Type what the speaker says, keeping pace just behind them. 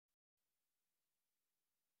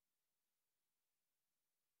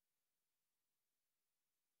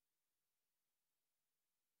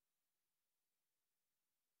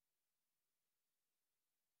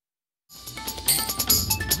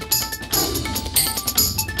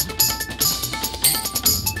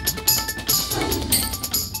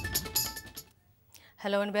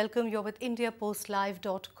Hello and welcome. You're with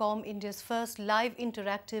IndiaPostLive.com, India's first live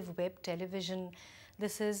interactive web television.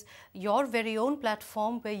 This is your very own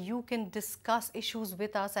platform where you can discuss issues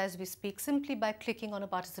with us as we speak simply by clicking on a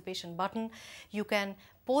participation button. You can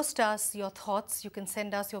post us your thoughts, you can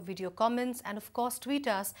send us your video comments, and of course tweet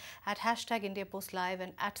us at #IndiaPostLive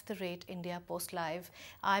and @IndiaPostLive.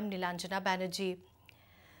 I'm Nilanjana Banerjee.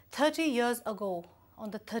 30 years ago, on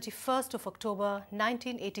the 31st of October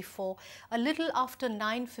 1984, a little after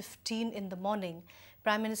 9:15 in the morning,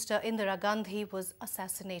 Prime Minister Indira Gandhi was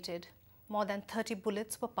assassinated. More than 30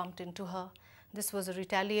 bullets were pumped into her. This was a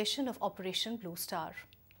retaliation of Operation Blue Star.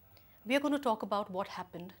 We are going to talk about what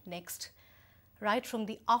happened next. Right from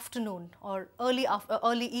the afternoon or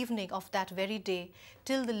early evening of that very day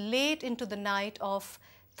till the late into the night of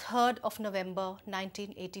 3rd of November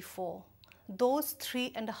 1984. Those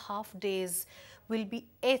 3.5 days will be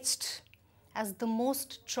etched as the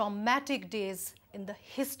most traumatic days in the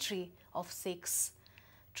history of Sikhs.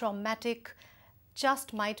 Traumatic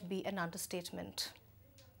just might be an understatement.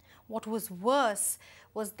 What was worse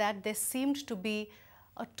was that there seemed to be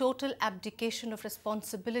a total abdication of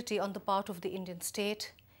responsibility on the part of the Indian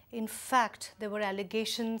state. In fact, there were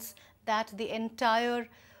allegations that the entire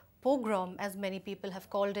pogrom, as many people have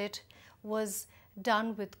called it, was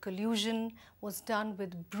done with collusion, was done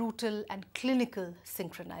with brutal and clinical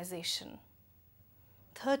synchronization.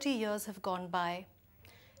 30 years have gone by.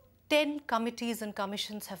 10 committees and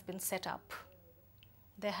commissions have been set up.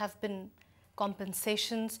 There have been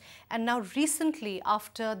compensations, and now recently,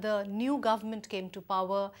 after the new government came to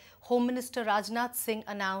power, Home Minister Rajnath Singh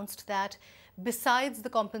announced that besides the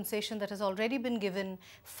compensation that has already been given,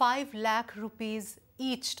 5 lakh rupees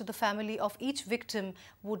each to the family of each victim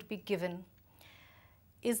would be given.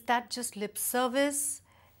 Is that just lip service?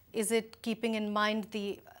 Is it keeping in mind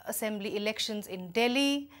the assembly elections in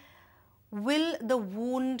Delhi? Will the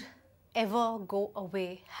wound ever go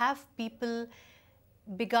away? Have people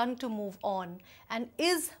begun to move on? And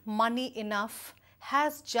is money enough?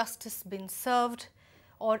 Has justice been served?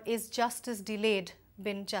 Or is justice delayed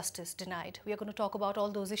been justice denied? We are going to talk about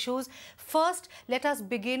all those issues. First, let us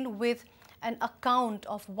begin with an account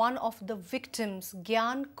of one of the victims,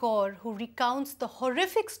 Gyan Kaur, who recounts the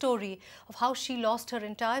horrific story of how she lost her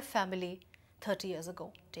entire family 30 years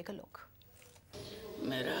ago. Take a look.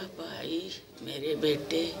 मेरा भाई, मेरे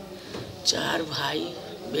बेटे, 4 भाई,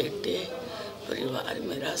 बेटे, परिवार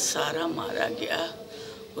मेरा सारा मारा गया।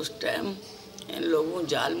 उस टाइम इन लोगों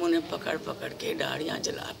जालमों ने पकड़ पकड़ के डाड़ियाँ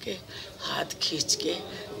जला के हाथ खींच के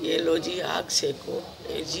ये लो जी आग सेको,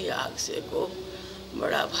 ये जी आग सेको।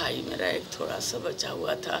 बड़ा भाई मेरा एक थोड़ा सा बचा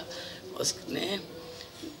हुआ था, उसने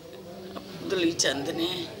दुली चंद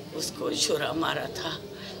ने उसको छुरा मारा था।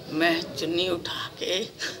 मैं चुन्नी उठा के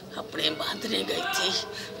अपने बांधने गई थी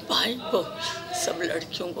भाई को। सब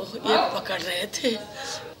लड़कियों को ये पकड़ रहे थे।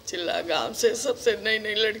 चिल्ला गांव से सबसे नई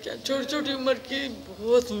नई लड़कियां, छोटी छोटी उम्र की,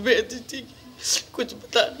 बहुत बेइज्जती की, कुछ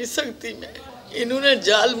बता नहीं सकती मैं। इन्होंने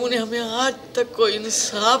जालमों ने हमें आज तक कोई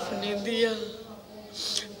इंसाफ नहीं दिया।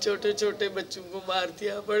 छोटे छोटे बच्चों को मार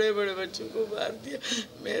दिया, बड़े बड़े बच्चों को मार दिया।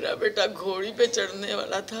 मेरा बेटा घोड़ी पे चढ़ने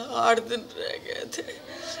वाला था, 8 दिन रह गए थे।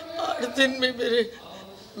 8 दिन में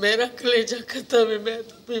मेरा कलेजा खत्म है। मैं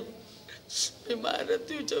तो बीमार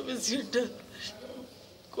रहती हूँ 24 घंटा।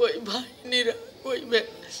 कोई भाई नहीं रहा, कोई मैं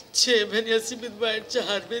 6 बहनें ऐसी विधवाएं,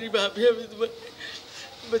 4 मेरी भाभियाँ विधवा,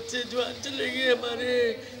 बच्चे जवान चले गए हमारे।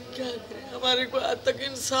 क्या करें, हमारे को आज तक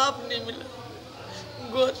इंसाफ नहीं मिला।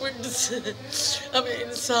 गवर्नमेंट से हमें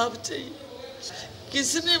इंसाफ चाहिए।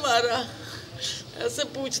 किसने मारा ऐसे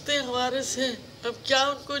पूछते हैं हमारे से, अब क्या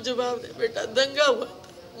उनको जवाब दे। बेटा दंगा हुआ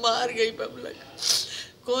था, मार गई पब्लिक।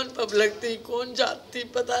 कौन पब्लिक थी, कौन जात थी,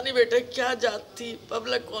 पता नहीं बेटा क्या जात थी,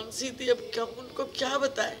 पब्लिक कौन सी थी, अब क्या उनको क्या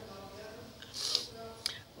बताएं।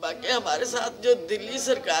 बाकी हमारे साथ जो दिल्ली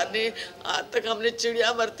सरकार ने आज तक हमने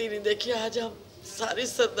चिड़िया मरती नहीं देखी। आज हम सारी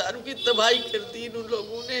सरदारों की तबाही कर दी उन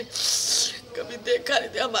लोगों ने, कभी देखा नहीं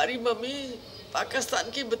था। हमारी मम्मी पाकिस्तान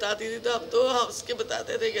की बताती थी तो हम तो उसके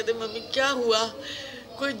बताते थे, कहते मम्मी क्या हुआ,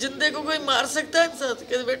 कोई जिंदे को कोई मार सकता है इंसान?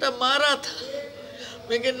 कहते बेटा मारा था।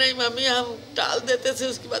 मैं कह नहीं मम्मी, हम टाल देते थे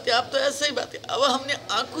उसकी बातें, आप तो ऐसे ही बातें। अब हमने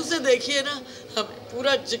आंखों से देखी है ना, हमें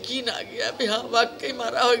पूरा यकीन आ गया अभी हाँ वाकई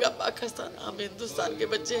मारा होगा पाकिस्तान। हम हिंदुस्तान के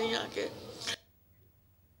बच्चे हैं यहाँ के।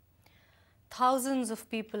 Thousands of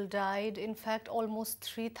people died, in fact almost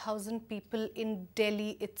 3,000 people in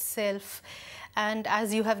Delhi itself, and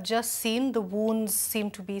as you have just seen, the wounds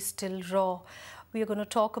seem to be still raw. We are going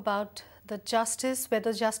to talk about the justice,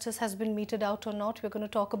 whether justice has been meted out or not. We're going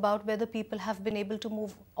to talk about whether people have been able to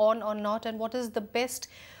move on or not, and what is the best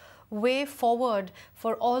way forward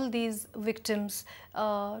for all these victims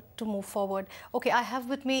to move forward. Okay, I have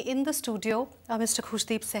with me in the studio Mr.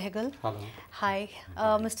 Khushdeep Sehgal. Hello. Hi,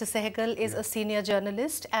 Mr. Sehgal is a senior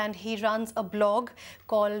journalist and he runs a blog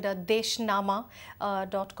called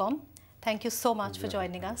deshnama.com. Thank you so much for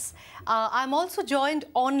joining us. I'm also joined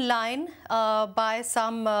online by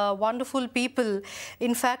some wonderful people.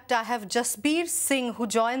 In fact, I have Jasbir Singh who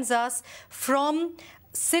joins us from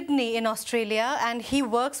Sydney in Australia, and he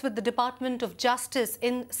works with the Department of Justice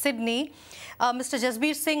in Sydney. Mr.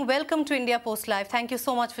 Jasbir Singh, welcome to India Post Live. Thank you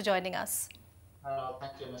so much for joining us.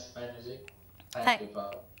 Thank you, Ms. Banerjee. Thank you.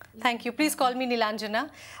 Thank you. Please call me Nilanjana.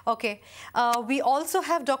 Okay. We also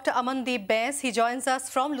have Dr. Amandeep Bains. He joins us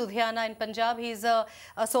from Ludhiana in Punjab. He's a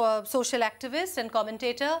social activist and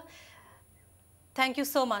commentator. Thank you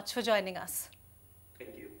so much for joining us.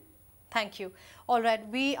 Thank you. Thank you. All right.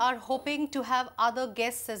 We are hoping to have other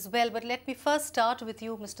guests as well. But let me first start with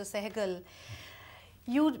you, Mr. Sehgal.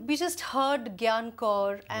 We just heard Gyan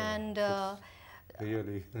Kaur and...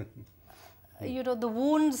 really? You know, the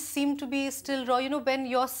wounds seem to be still raw, you know, when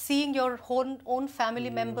you're seeing your own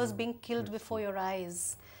family members being killed before your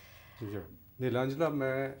eyes. Neelanjana,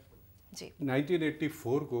 मैं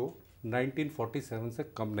 1984 को 1947 से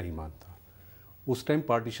कम नहीं मानता. उस time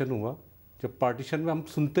partition हुआ. जब partition में हम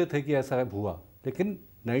सुनते थे कि ऐसा हुआ, लेकिन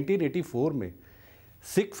 1984 में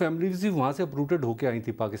सिख फैमिलीज भी वहाँ से अपरूटेड होके आई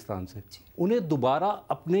थी पाकिस्तान से. उन्हें दोबारा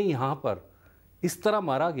अपने यहाँ पर इस तरह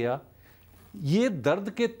मारा गया. ये दर्द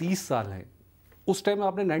के 30 साल हैं. उस टाइम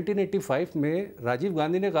आपने 1985 में राजीव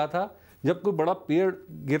गांधी ने कहा था, जब कोई बड़ा पेड़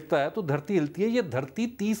गिरता है तो धरती हिलती है. ये धरती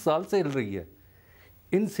 30 साल से हिल रही है.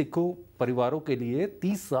 इन सिखों परिवारों के लिए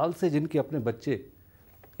 30 साल से जिनके अपने बच्चे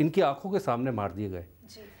इनकी आंखों के सामने मार दिए गए.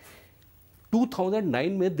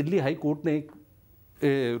 2009 में दिल्ली हाई कोर्ट ने एक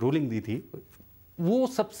रूलिंग दी थी. वो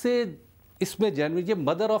सबसे इसमें जेन्युइन, ये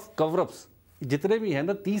मदर ऑफ कवरअप्स जितने भी हैं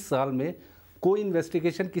ना, 30 साल में कोई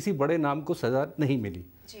इन्वेस्टिगेशन किसी बड़े नाम को सज़ा नहीं मिली,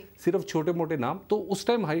 सिर्फ छोटे मोटे नाम. तो उस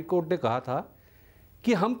टाइम हाई कोर्ट ने कहा था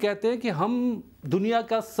कि हम कहते हैं कि हम दुनिया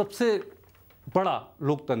का सबसे बड़ा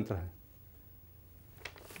लोकतंत्र है,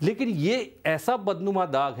 लेकिन ये ऐसा बदनुमा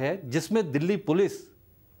दाग है जिसमें दिल्ली पुलिस,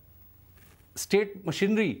 स्टेट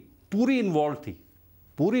मशीनरी पूरी इन्वॉल्व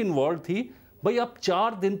थी. भाई अब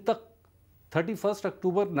 4 दिन तक 31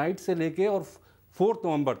 अक्टूबर नाइट से लेके और 4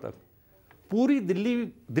 नवंबर तक पूरी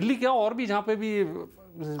दिल्ली क्या, और भी जहाँ पे भी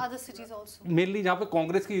मेनली जहाँ पे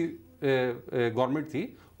कांग्रेस की गवर्नमेंट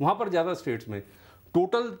थी, वहाँ पर ज़्यादा स्टेट्स में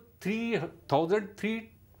टोटल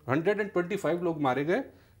 3,325 लोग मारे गए.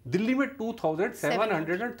 दिल्ली में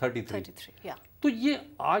 2,733. तो ये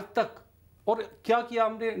आज तक, और क्या किया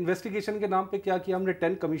हमने इन्वेस्टिगेशन के नाम पे, क्या किया हमने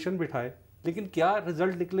 10 कमीशन बिठाए, लेकिन क्या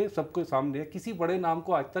रिजल्ट निकले सबके सामने है. किसी बड़े नाम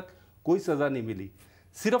को आज तक कोई सज़ा नहीं मिली.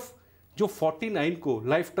 सिर्फ जो 49 को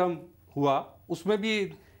लाइफ टर्म हुआ, उसमें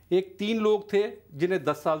भी एक 3 लोग थे जिन्हें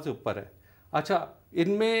 10 साल से ऊपर है. अच्छा,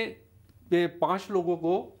 इनमें 3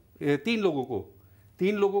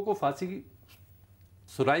 लोगों को फांसी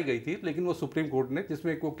सुनाई गई थी, लेकिन वो सुप्रीम कोर्ट ने,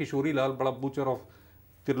 जिसमें एक वो किशोरी लाल, बड़ा बूचर ऑफ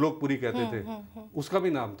त्रिलोकपुरी कहते थे, उसका भी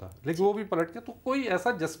नाम था, लेकिन वो भी पलट गया. तो कोई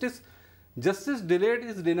ऐसा जस्टिस डिलेड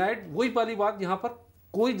इज डिनाइड. वही वाली बात, यहाँ पर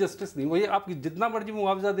कोई जस्टिस नहीं. वही आप जितना मर्जी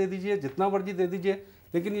मुआवजा दे दीजिए, जितना मर्जी दे दीजिए,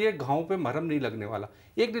 लेकिन ये घावों पे मरहम नहीं लगने वाला.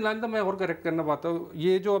 एक नीलांजना मैं और करेक्ट करना पाता हूँ,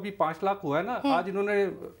 ये जो अभी 5 लाख हुआ है ना, आज इन्होंने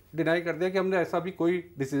डिनाई कर दिया कि हमने ऐसा भी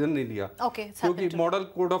कोई डिसीजन नहीं लिया, क्योंकि मॉडल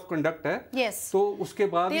कोड ऑफ कंडक्ट है. तो उसके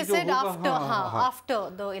बाद जो होगा आफ्टर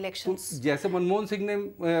द इलेक्शंस, जैसे मनमोहन सिंह ने,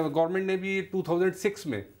 गवर्नमेंट ने भी 2006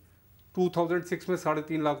 में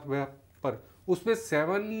 3.5 लाख रुपया पर, उसमें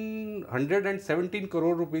 717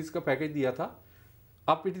 करोड़ रुपीस का पैकेज दिया था.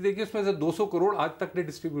 आप पीटी देखिए, उसमें से 200 करोड़ आज तक ने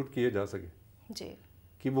डिस्ट्रीब्यूट किए जा सके जी,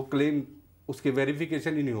 कि वो क्लेम उसके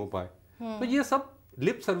वेरिफिकेशन ही नहीं हो पाए. तो ये सब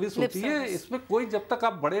लिप सर्विस होती है. इसमें कोई, जब तक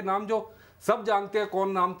आप बड़े नाम जो सब जानते हैं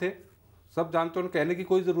कौन नाम थे, सब जानते हैं, कहने की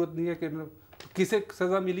कोई जरूरत नहीं है कि किसे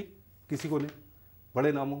सजा मिली, किसी को नहीं,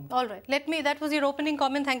 बड़े नामों. All right, that was your opening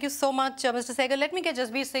comment. Thank you so much, Mr. Sehgal. Let me get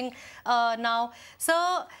Jasbir Singh now.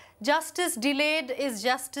 Sir, justice delayed is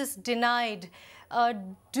justice denied.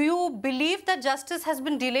 Do you believe that justice has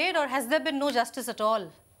been delayed, or has there been no justice at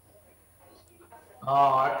all?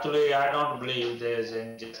 Actually, I don't believe there is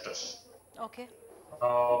injustice. Okay.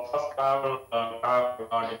 First, I will talk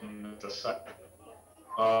regarding Mr. Sut.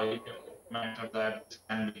 He mentioned that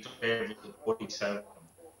can be compared with 47.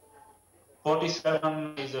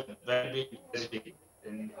 47 is a very big tragedy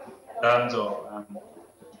in terms of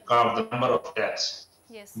the number of deaths.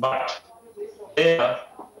 Yes. But there,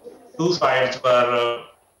 2 sides were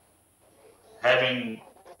having,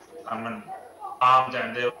 arms,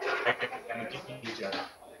 and they were fighting and killing each other.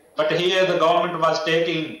 But here the government was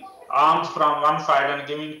taking arms from one side and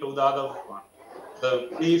giving to the other one. The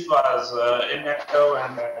police was inactive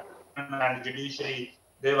and judiciary,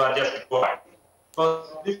 they were just quiet. So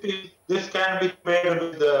this can be compared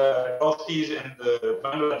with the atrocities in the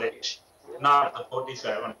Bangladesh, not the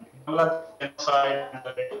 47. Bangladesh genocide and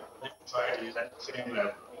the genocide is at the same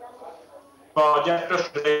level. For justice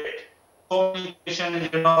rate, communication,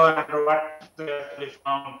 and what they actually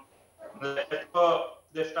found.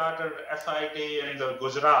 They started SIT in the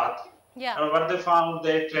Gujarat. Yeah. And what they found,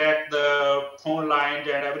 they tracked the phone lines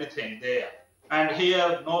and everything there. And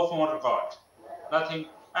here, no phone records, nothing.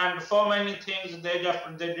 And so many things, they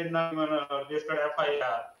did not even register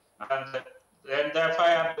FIR. And then the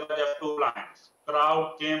FIR, there were just 2 lines.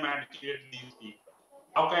 Crowd came and killed these people.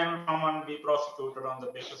 How can someone be prosecuted on the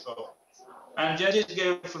basis of? And judges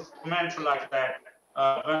gave comments like that.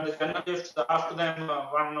 When the journalists asked them,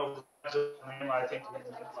 one of the judges' name, I think,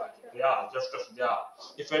 Justice Jha,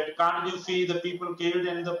 he said, can't you see the people killed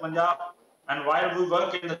in the Punjab? And while we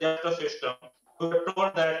work in the justice system, we were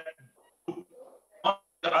told that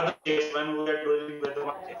the other case when we were dealing with the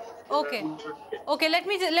one case. Okay. Okay. Let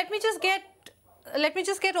me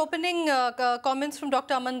just get opening comments from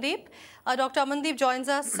Dr. Amandeep. Dr. Amandeep joins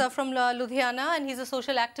us from Ludhiana, and he's a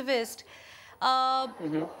social activist.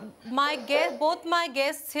 Both my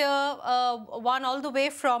guests here, one all the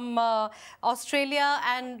way from Australia,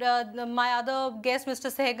 and my other guest,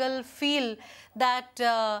 Mr. Sehgal, feel that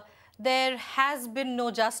there has been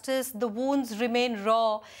no justice, the wounds remain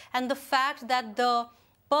raw, and the fact that the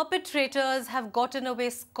perpetrators have gotten away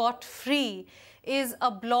scot-free is a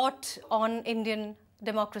blot on Indian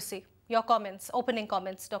democracy. Your comments, opening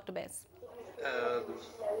comments, Dr. Bez.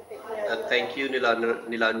 Thank you,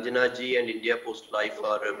 Nilanjana ji and India Post Live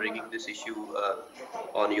for bringing this issue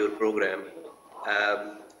on your program.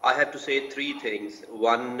 I have to say 3 things.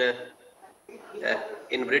 One,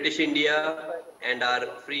 in British India and our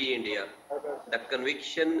free India, the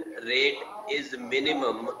conviction rate is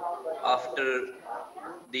minimum after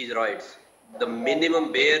these riots. The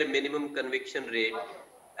minimum, bare minimum conviction rate,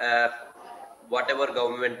 whatever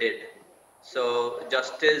government did. So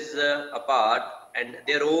justice apart, and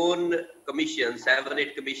their own commissions,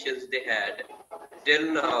 7-8 commissions they had,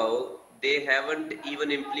 till now they haven't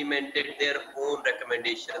even implemented their own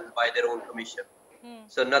recommendations by their own commission.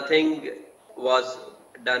 So nothing was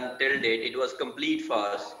done till date. It was complete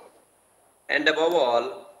farce. And above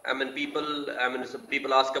all, some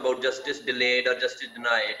people ask about justice delayed or justice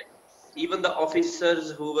denied. Even the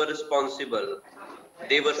officers who were responsible,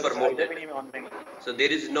 they were promoted. So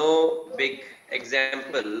there is no big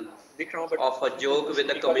example of a joke with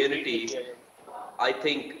the community, I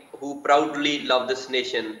think, who proudly love this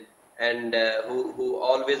nation and who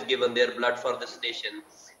always given their blood for this nation.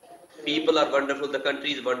 People are wonderful, the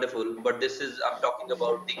country is wonderful, but I'm talking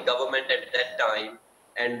about the government at that time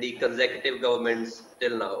and the consecutive governments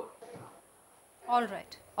till now. All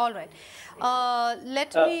right, all right.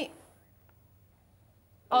 Let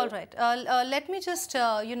me just,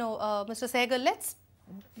 Mr. Sehgal, let's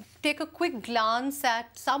take a quick glance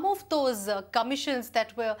at some of those commissions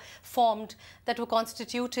that were formed, that were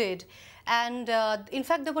constituted. And in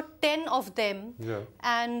fact, there were 10 of them. Yeah.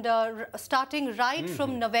 And starting right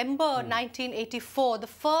from November 1984, the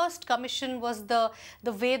first commission was the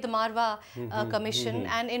Ved Marwa Commission.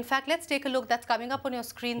 And in fact, let's take a look. That's coming up on your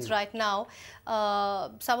screens right now.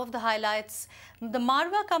 Some of the highlights. The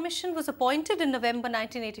Marwa Commission was appointed in November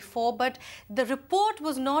 1984, but the report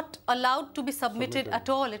was not allowed to be submitted at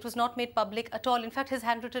all. It was not made public at all. In fact, his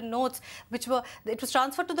handwritten notes, it was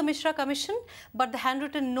transferred to the Mishra Commission, but the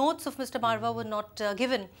handwritten notes of Mr. Marwa were not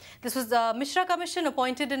given. This was the Mishra Commission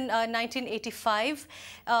appointed in 1985.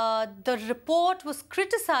 The report was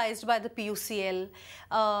criticized by the PUCL,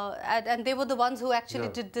 and they were the ones who actually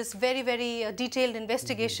did this very, very detailed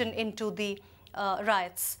investigation into the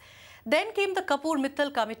riots. Then came the Kapoor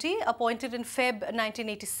Mittal Committee, appointed in Feb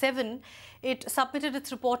 1987. It submitted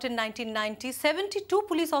its report in 1990. 72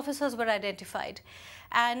 police officers were identified,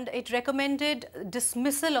 and it recommended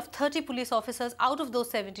dismissal of 30 police officers out of those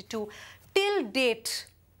 72. Till date,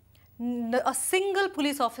 a single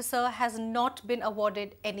police officer has not been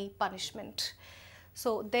awarded any punishment.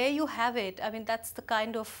 So there you have it. I mean, that's the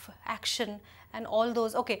kind of action and all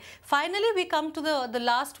those. Okay, finally we come to the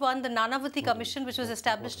last one, the Nanavati Commission, which was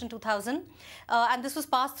established in 2000. And this was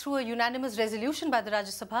passed through a unanimous resolution by the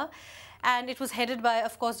Rajya Sabha. And it was headed by,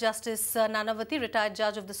 of course, Justice Nanavati, retired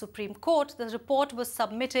judge of the Supreme Court. The report was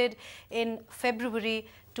submitted in February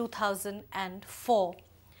 2004.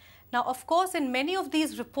 Now, of course, in many of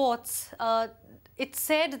these reports, it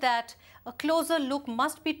said that a closer look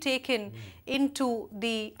must be taken into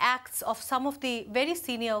the acts of some of the very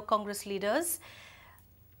senior Congress leaders.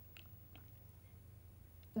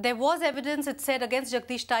 There was evidence, it said, against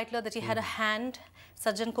Jagdish Titler that he had a hand,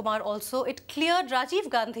 Sajjan Kumar also. It cleared Rajiv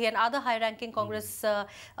Gandhi and other high-ranking Congress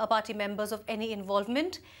party members of any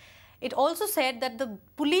involvement. It also said that the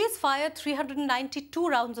police fired 392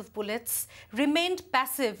 rounds of bullets, remained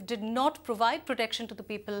passive, did not provide protection to the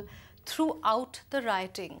people throughout the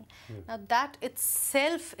rioting. Now that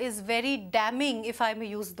itself is very damning, if I may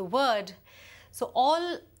use the word. So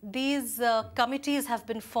all these committees have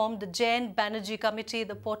been formed: the Jain Banerjee Committee,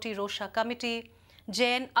 the Poti Rosha Committee,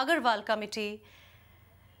 Jain Agarwal Committee,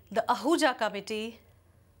 the Ahuja Committee,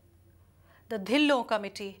 the Dhillon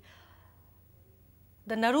Committee,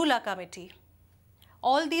 the Narula Committee.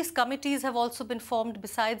 All these committees have also been formed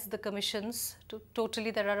besides the commissions. Totally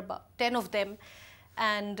there are about 10 of them.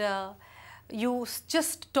 And you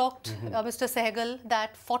just talked, Mr. Sehgal,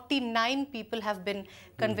 that 49 people have been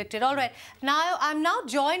convicted. All right. Now, I'm now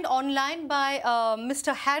joined online by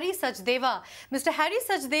Mr. Harry Sachdeva. Mr. Harry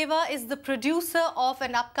Sachdeva is the producer of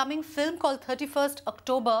an upcoming film called 31st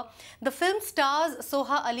October. The film stars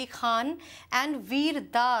Soha Ali Khan and Veer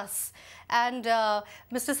Das. And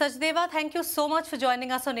Mr. Sachdeva, thank you so much for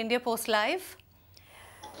joining us on India Post Live.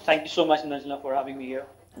 Thank you so much, Najla, for having me here.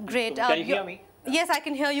 Great. Can you hear me? Yes, I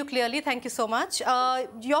can hear you clearly. Thank you so much.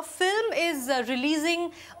 Your film is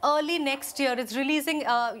releasing early next year. It's releasing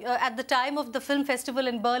at the time of the film festival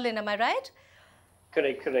in Berlin. Am I right?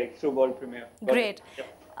 Correct. Through world premiere. Great.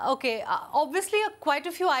 Yep. Okay. Obviously, quite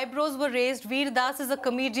a few eyebrows were raised. Veer Das is a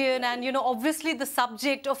comedian, and you know, obviously, the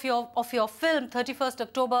subject of your film, 31st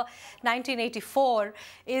October 1984,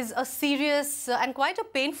 is a serious and quite a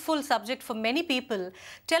painful subject for many people.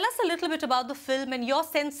 Tell us a little bit about the film and your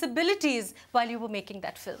sensibilities while you were making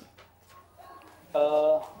that film.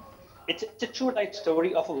 It's a true life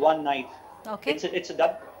story of one night. Okay. It's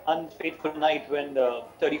that unfaithful night when the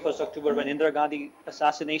 31st October, when Indira Gandhi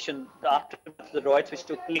assassination, after the riots which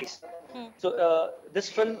took place. So this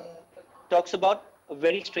film talks about a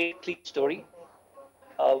very straight, clean story.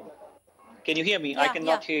 Can you hear me? Yeah, I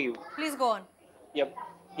cannot hear you. Please go on. Yep.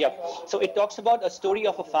 So it talks about a story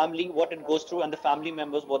of a family, what it goes through, and the family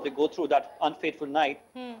members, what they go through that unfaithful night.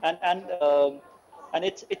 And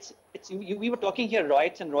we were talking here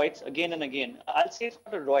riots again and again. I'll say it's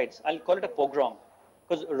not a riots. I'll call it a pogrom,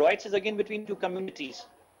 because riots is again between two communities.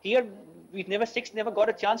 Here, Sikhs never got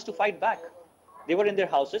a chance to fight back. They were in their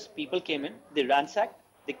houses. People came in. They ransacked.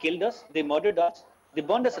 They killed us. They murdered us. They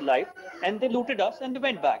burned us alive, and they looted us, and they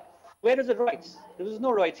went back. Where is the riots? There was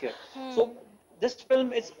no riots here. So this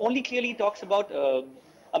film is only clearly talks about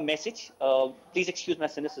a message. Please excuse my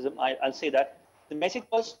cynicism. I'll say that the message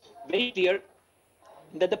was very clear,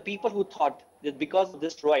 that the people who thought that because of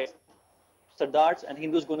this riot, Sardars and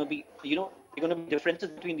Hindus going to be, there are going to be differences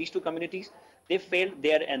between these two communities, they failed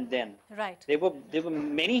there and then. Right. There were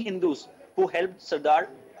many Hindus who helped Sardar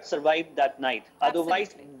survive that night. Absolutely.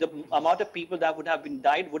 Otherwise, the amount of people that would have been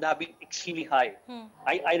died would have been extremely high.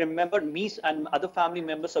 I remember me and other family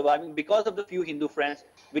members surviving because of the few Hindu friends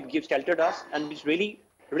which sheltered us and which really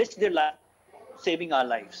risked their life, saving our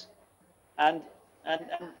lives. And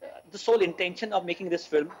the sole intention of making this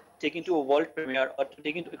film, taking to a world premiere or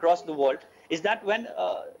taking across the world, is that when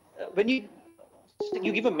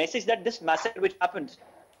you give a message that this massacre which happened,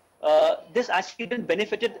 this actually didn't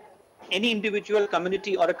benefited any individual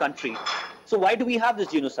community or a country. So why do we have this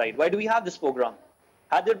genocide? Why do we have this pogrom?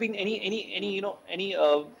 Had there been any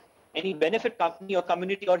benefit company or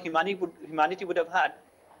community or humanity would have had,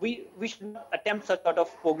 we should not attempt such sort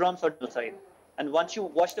of pogroms or genocide. And once you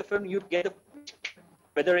watch the film, you get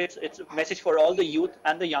whether it's a message for all the youth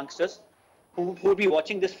and the youngsters who will be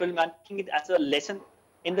watching this film and taking it as a lesson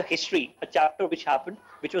in the history, a chapter which happened,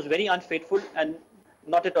 which was very unfaithful and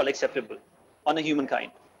not at all acceptable on a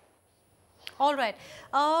humankind. All right.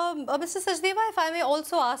 Mr. Sachdeva, if I may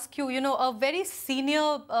also ask you, a very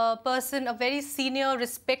senior person, a very senior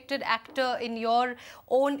respected actor in your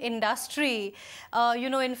own industry,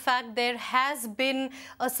 in fact, there has been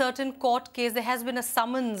a certain court case, there has been a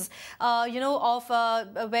summons, of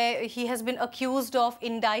where he has been accused of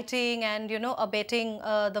indicting and, abetting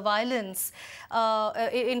the violence.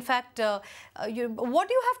 In fact, what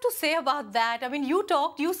do you have to say about that? I mean,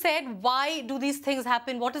 you said, why do these things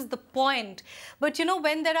happen? What is the point? But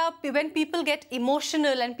when people get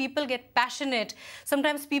emotional and people get passionate,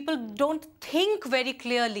 sometimes people don't think very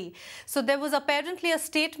clearly. So there was apparently a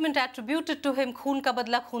statement attributed to him, "Khoon ka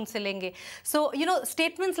badla khoon se lenge." So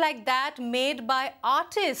statements like that made by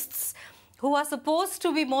artists who are supposed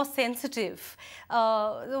to be more sensitive.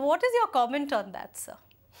 What is your comment on that, sir?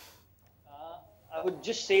 I would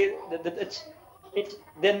just say that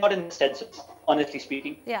they're not in the senses, honestly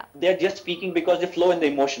speaking. Yeah. They're just speaking because they flow in the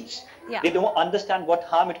emotions. Yeah. They don't understand what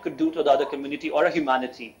harm it could do to the other community or a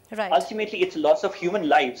humanity. Right. Ultimately, it's loss of human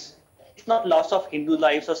lives. It's not loss of Hindu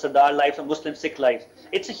lives or Sardar lives or Muslim Sikh lives.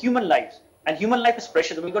 It's a human life. And human life is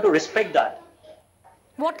precious, and we've got to respect that.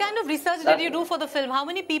 What kind of research did you do for the film? How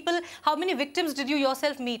many people, how many victims did you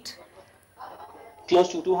yourself meet? Close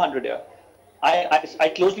to 200, yeah. I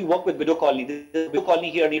closely work with widow colony. There's a widow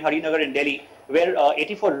colony here near Harinagar in Delhi, where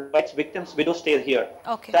 84 rights victims' widows stay here.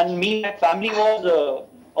 Okay. And my family was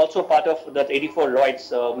also a part of that 84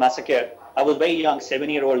 rights massacre. I was very young,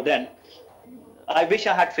 7-year-old then. I wish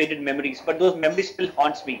I had faded memories, but those memories still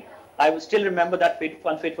haunts me. I still remember that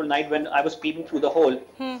unfateful night when I was peeping through the hole,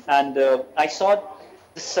 and I saw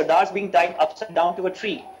the Sardars being tied upside down to a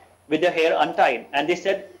tree with their hair untied, and they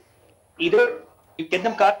said, either you get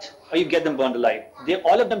them cut or you get them burned alive.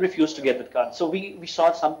 All of them refused to get that cut. So I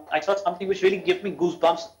saw something which really gave me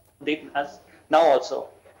goosebumps as now also.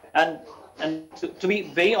 And to be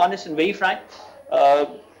very honest and very frank,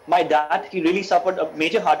 my dad, he really suffered a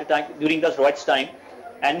major heart attack during those riots time,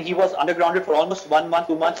 and he was undergrounded for almost 1 month,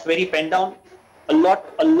 2 months, where he penned down a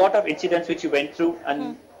lot of incidents which he went through,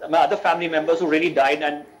 and my other family members who really died,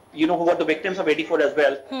 and who were the victims of 84 as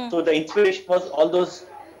well. So the inspiration was all those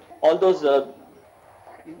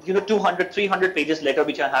 200, 300 pages letter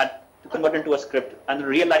which I had to convert into a script, and the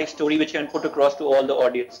real life story which I can put across to all the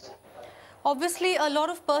audience. Obviously, a lot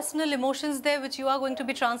of personal emotions there which you are going to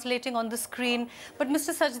be translating on the screen. But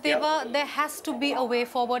Mr. Sachdeva, there has to be a way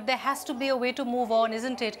forward. There has to be a way to move on,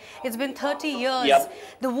 isn't it? It's been 30 years. Yep.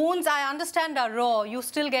 The wounds, I understand, are raw. You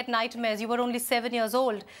still get nightmares. You were only 7 years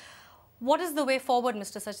old. What is the way forward,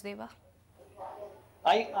 Mr. Sachdeva?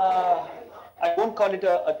 I won't call it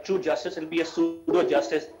a true justice. It'll be a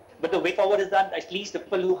pseudo-justice. But the way forward is that at least the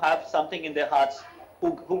people who have something in their hearts,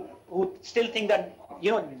 who still think that,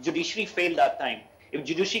 judiciary failed that time. If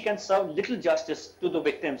judiciary can serve little justice to the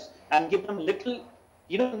victims and give them little,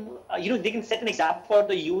 they can set an example for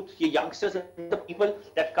the youth, the youngsters, and the people.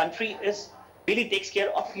 That country really takes care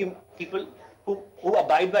of people who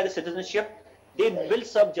abide by the citizenship. They will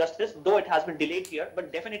serve justice, though it has been delayed here.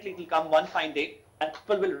 But definitely it will come one fine day, and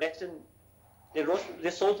people will rest in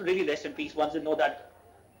their souls will really rest in peace once they know that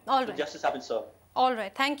the justice has been served. All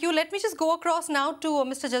right, thank you. Let me just go across now to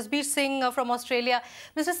Mr. Jasbir Singh from Australia.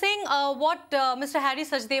 Mr. Singh, what Mr. Hari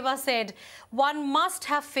Sachdeva said, one must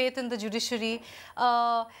have faith in the judiciary.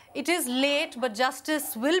 It is late, but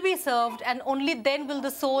justice will be served, and only then will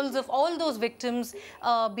the souls of all those victims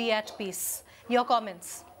be at peace. Your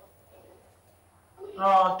comments?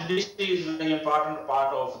 No, judiciary is a very important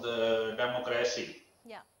part of the democracy.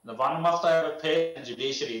 Yeah. The one must have faith in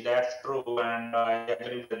judiciary, that's true, and I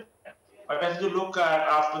agree with that. But if you look at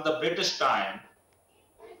after the British time,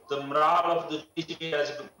 the morale of the judiciary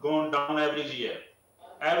has gone down every year.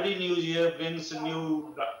 Every new year brings a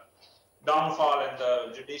new downfall in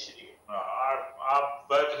the judiciary. I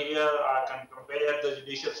work here, I can compare the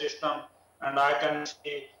judicial system, and I can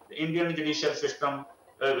see the Indian judicial system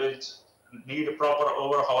which need proper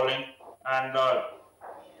overhauling, and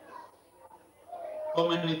so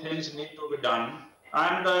many things need to be done,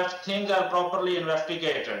 and things are properly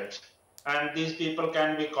investigated. And these people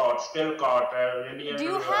can be caught, still caught. Do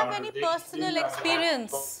you have any personal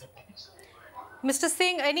experience, Mr.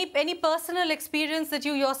 Singh? Any personal experience that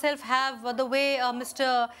you yourself have? The way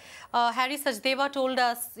Mr. Hari Sachdeva told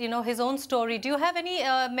us, his own story. Do you have any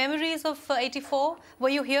memories of 84? Were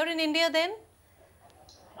you here in India then?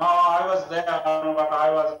 No, I was there, but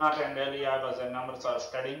I was not in Delhi. I was in Amritsar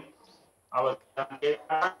studying. I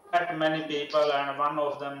met many people, and one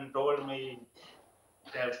of them told me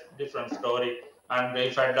a different story, and he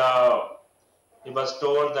was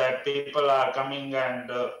told that people are coming, and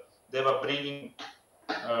they were bringing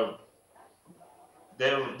they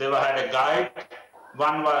had a guide.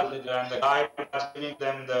 One was, and the guide was giving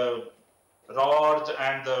them the rods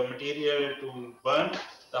and the material to burn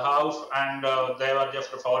the house, and they were just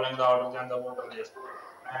following the orders and the water list.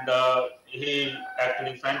 And he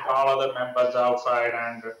actually sent all other members outside,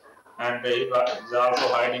 and he was also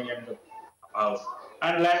hiding in the house.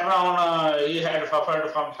 And later on, he had suffered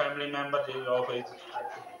from family members of his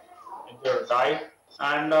died,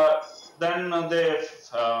 and then they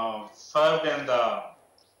served in the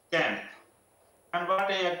camp. And what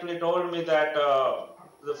he actually told me that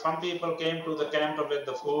some people came to the camp with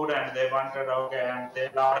the food, and they wanted, and they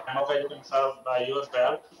asked, okay, you can serve by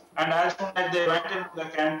yourself. And as soon as they went into the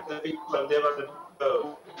camp, the people, they were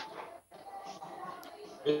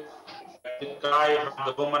cry from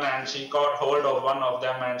the woman, and she caught hold of one of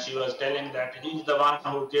them, and she was telling that he's the one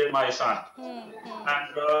who killed my son.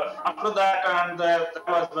 And after that, and that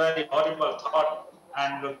was very horrible thought.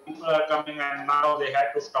 And people are coming, and now they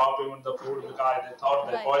had to stop even the food because they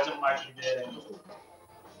thought the poison might be there in the food.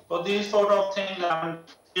 So these sort of things, I mean,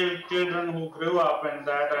 children who grew up in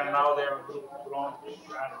that, and now they have grown.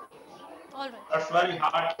 All right. That's very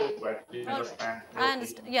hard to understand. I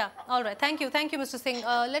understand. Yeah. All right. Thank you. Thank you, Mr. Singh.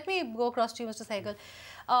 Let me go across to you, Mr. Sehgal.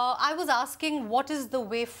 I was asking, what is the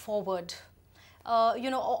way forward? You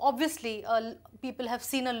know, obviously, people have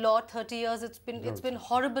seen a lot. 30 years. It's been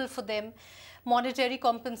horrible for them. Monetary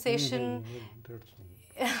compensation.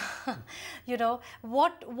 You know,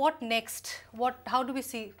 what next? How do we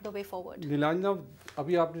see the way forward? Neelanjana,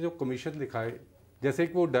 अभी आपने जो commission दिखाए, जैसे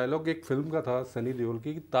कि वो dialogue एक film का था सनी देओल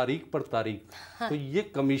की, तारीख पर तारीख, तो ये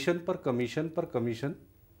कमीशन पर कमीशन पर कमीशन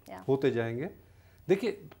होते जाएंगे।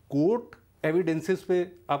 देखिए, कोर्ट एविडेंसेस पे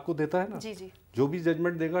आपको देता है ना, जी जी, जो भी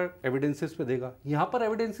जजमेंट देगा एविडेंसेस पे देगा। यहाँ पर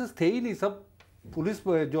एविडेंसेस थे ही नहीं, सब पुलिस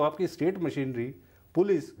जो आपकी स्टेट मशीनरी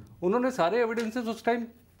पुलिस, उन्होंने सारे एविडेंसेस उस टाइम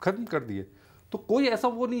खत्म कर दिए। तो कोई ऐसा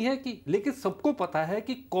वो नहीं है कि, लेकिन सबको पता है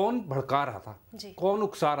कि कौन भड़का रहा था, कौन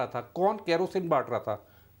उकसा रहा था, कौन केरोसिन बांट रहा था,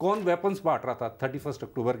 कौन वेपन्स बांट रहा था 31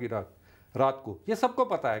 अक्टूबर की रात को, ये सबको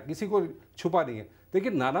पता है, किसी को छुपा नहीं है।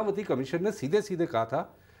 लेकिन नानावती कमीशन ने सीधे सीधे कहा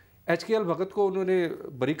था, HKL भगत को उन्होंने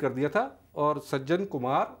बरी कर दिया था और सज्जन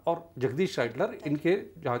कुमार और जगदीश शाइटलर, इनके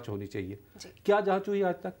जांच होनी चाहिए। क्या जांच हुई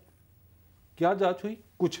आज तक? क्या जांच हुई?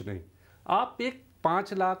 कुछ नहीं। आप एक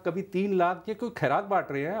 5 लाख, कभी 3 लाख, ये कोई खैरात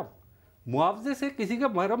बांट रहे हैं आप। मुआवजे से किसी का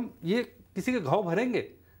मरहम, ये किसी के घाव भरेंगे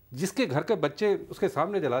जिसके घर के बच्चे उसके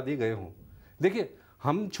सामने जला दिए गए हों? देखिए,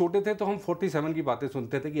 हम छोटे थे तो हम 47 की बातें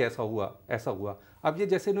सुनते थे कि ऐसा हुआ ऐसा हुआ। अब ये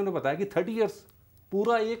जैसे इन्होंने बताया कि 30 इयर्स,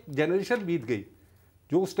 पूरा एक जनरेशन बीत गई।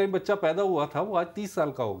 जो उस टाइम बच्चा पैदा हुआ था वो आज 30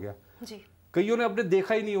 साल का हो गया जी। कईयों ने अपने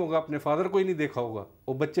देखा ही नहीं होगा, अपने फादर को ही नहीं देखा होगा,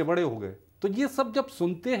 वो बच्चे बड़े हो गए। तो ये सब जब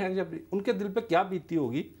सुनते हैं, जब उनके दिल पे क्या बीतती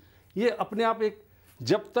होगी, ये अपने आप एक,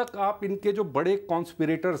 जब तक आप इनके जो बड़े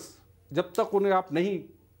कॉन्स्पिरेटर्स, जब तक उन्हें आप नहीं,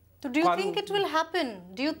 तो do you think it will happen?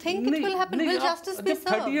 Do you think it will happen? Will justice be served?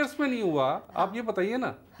 30 years में नहीं हुआ, आप ये बताइए ना,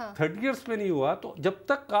 30 इयर्स में नहीं हुआ, तो जब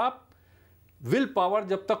तक आप विल पावर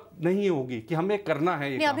जब तक नहीं होगी कि हमें करना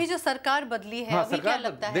है ये नहीं, अभी जो सरकार बदली है, अभी क्या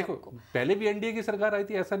लगता है देखो, आपको? पहले भी NDA की सरकार आई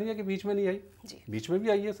थी, ऐसा नहीं है कि बीच में नहीं आई, बीच में भी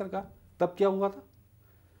आई है सरकार। तब क्या हुआ था?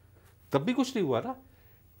 तब भी कुछ नहीं हुआ ना।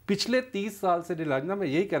 पिछले 30 साल से नीलांजना, मैं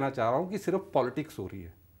यही कहना चाह रहा हूँ कि सिर्फ पॉलिटिक्स हो रही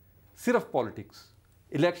है, सिर्फ पॉलिटिक्स।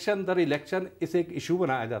 इलेक्शन दर इलेक्शन इसे एक इशू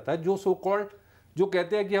बनाया जाता है। जो सो कॉल्ड, जो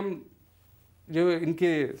कहते हैं कि हम, जो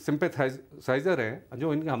इनके सिंपैथाइजर हैं,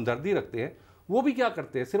 जो इनकी हमदर्दी रखते हैं, वो भी क्या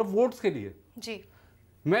करते हैं, सिर्फ वोट्स के लिए जी।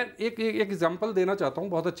 मैं एक एग्जांपल देना चाहता हूँ,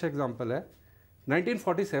 बहुत अच्छा एग्जांपल है।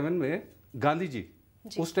 1947 में गांधी जी,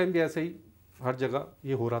 उस टाइम भी ऐसे ही हर जगह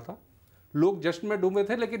ये हो रहा था, लोग जश्न में डूबे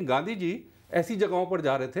थे, लेकिन गांधी जी ऐसी जगहों पर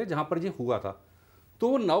जा रहे थे जहाँ पर ये हुआ था। तो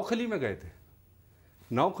वो नौखली में गए थे,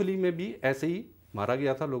 नौखली में भी ऐसे ही मारा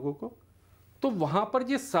गया था लोगों को। तो वहाँ पर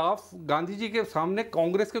ये साफ गांधी जी के सामने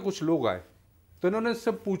कांग्रेस के कुछ लोग आए, तो इन्होंने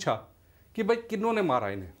इससे पूछा कि भाई किन्होंने मारा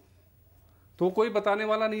इन्हें, तो कोई बताने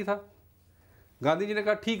वाला नहीं था। गांधी जी ने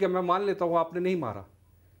कहा ठीक है, मैं मान लेता हूँ आपने नहीं मारा,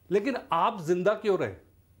 लेकिन आप जिंदा क्यों रहे?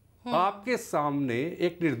 आपके सामने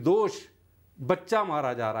एक निर्दोष बच्चा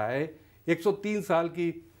मारा जा रहा है, 103 साल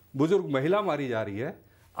की बुजुर्ग महिला मारी जा रही है,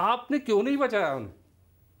 आपने क्यों नहीं बचाया उन्हें?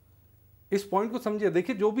 इस पॉइंट को समझिए।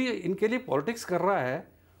 देखिए, जो भी इनके लिए पॉलिटिक्स कर रहा है,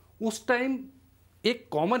 उस टाइम एक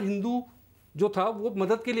कॉमन हिंदू जो था वो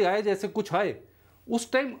मदद के लिए आए, जैसे कुछ आए।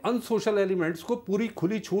 उस टाइम अनसोशल एलिमेंट्स को पूरी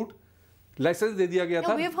खुली छूट, लाइसेंस दे दिया गया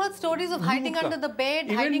था। We've heard stories of hiding under the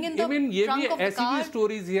bed, hiding in the trunk of the car. ऐसी भी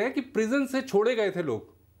स्टोरीज है कि प्रिजन से छोड़े गए थे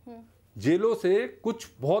लोग, जेलों से कुछ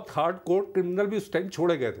बहुत हार्ड कोर क्रिमिनल भी उस टाइम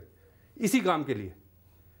छोड़े गए थे इसी काम के लिए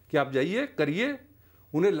कि आप जाइए करिए।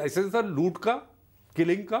 उन्हें लाइसेंस था लूट का,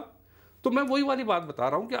 किलिंग का। तो मैं वही वाली बात बता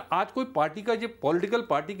रहा हूँ कि आज कोई पार्टी का, ये पॉलिटिकल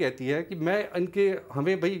पार्टी कहती है कि मैं इनके,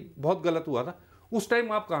 हमें भाई बहुत गलत हुआ था, उस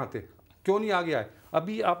टाइम आप कहाँ थे, क्यों नहीं आगे आए?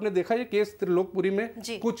 अभी आपने देखा ये केस त्रिलोकपुरी में,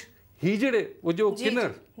 कुछ हिजड़े, वो जो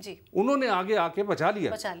किन्नर, उन्होंने आगे आके बचा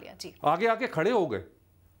लिया जी। आगे आके खड़े हो गए।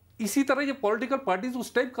 इसी तरह ये पॉलिटिकल पार्टीज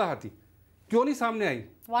उस टाइम कहाँ थी, क्यों नहीं सामने आई?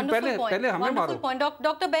 पहले हमें मारो।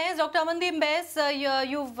 Dr. Bains, Dr. Amandeep Bains,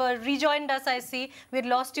 you've rejoined us, I see. We'd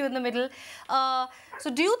lost you in the middle. So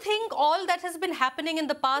do you think all that has been happening in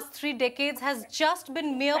the past 3 decades has just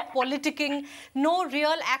been mere politicking? No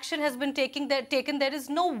real action has been taken. There is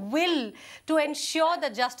no will to ensure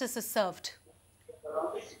that justice is served.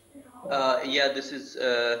 Yeah, this is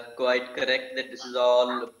quite correct that this is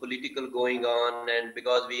all political going on, and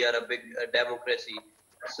because we are a big democracy,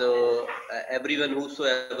 So everyone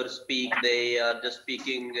whosoever speak, they are just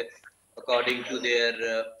speaking according to their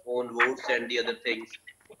own votes and the other things.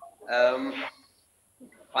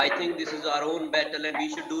 I think this is our own battle, and we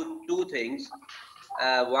should do two things.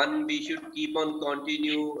 One, we should keep on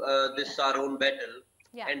continue this our own battle.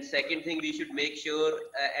 Yeah. And second thing, we should make sure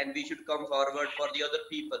and we should come forward for the other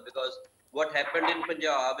people, because what happened in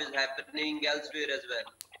Punjab is happening elsewhere as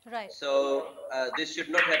well. Right. So this should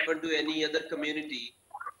not happen to any other community,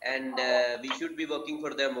 and we should be working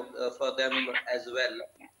for them as well.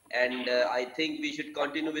 And I think we should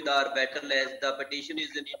continue with our battle, as the petition is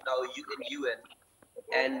now in UN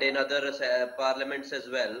and in other parliaments as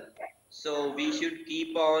well. So we should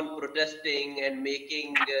keep on protesting and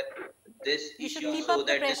making this issue so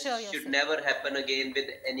that this should never happen again with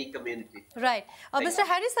any community. Right. Mr.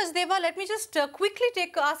 Hari Sachdeva, let me just quickly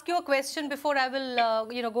ask you a question before I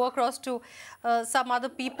will go across to some other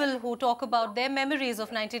people who talk about their memories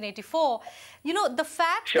of 1984. You know, the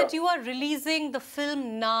fact that you are releasing the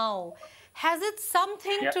film now, has it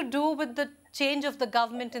something to do with the change of the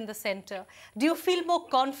government in the centre? Do you feel more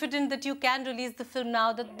confident that you can release the film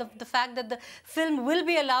now, that the fact that the film will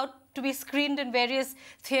be allowed to be screened in various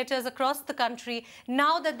theatres across the country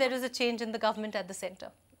now that there is a change in the government at the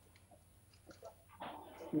centre?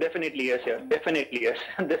 Definitely yes, yeah. Definitely yes.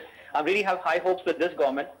 I really have high hopes with this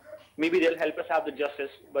government. Maybe they'll help us have the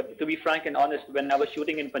justice. But to be frank and honest, when I was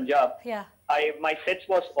shooting in Punjab, my sets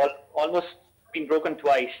was almost been broken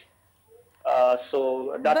twice.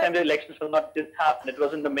 So that time the elections didn't happen. It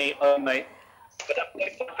was in the May. But I'm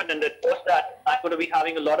quite confident that post that I'm going to be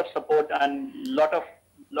having a lot of support, and lot of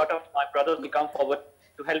my brothers will come forward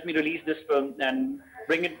to help me release this film and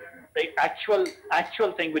bring it the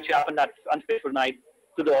actual thing which happened that unfaithful night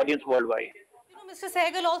to the audience worldwide. You know, Mr.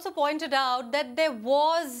 Sehgal also pointed out that there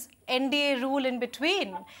was NDA rule in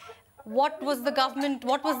between. What was the government?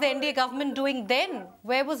 What was the NDA government doing then?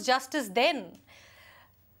 Where was justice then?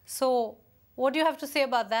 So, what do you have to say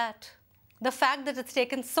about that? The fact that it's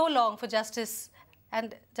taken so long for justice,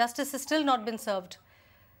 and justice has still not been served.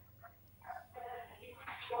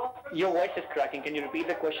 Your voice is cracking. Can you repeat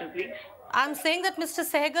the question, please? I'm saying that Mr.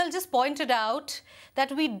 Sehgal just pointed out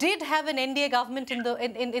that we did have an NDA government in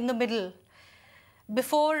the middle.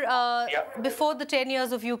 Before the 10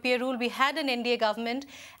 years of UPA rule, we had an NDA government.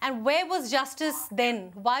 And where was justice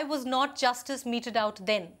then? Why was not justice meted out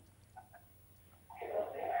then?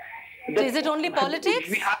 Is it only politics?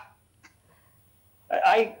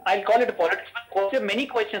 I'll call it a politics. There are many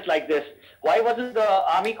questions like this. Why wasn't the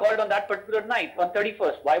army called on that particular night, on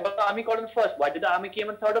 31st? Why was the army called on 1st? Why did the army came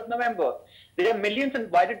on 3rd of November? There are millions, and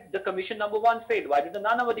why did the commission number 1 fail? Why did the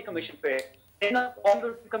Nanavati commission fail? Then all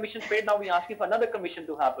the commissions failed, now we're asking for another commission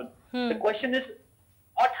to happen. The question is,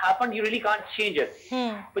 what happened? You really can't change it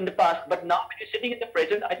in the past. But now when you're sitting in the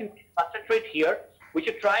present, I think we concentrate here. We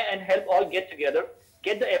should try and help all get together,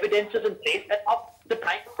 get the evidences in place, and the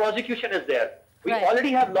time of prosecution is there. We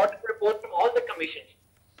already have lots of reports from all the commissions.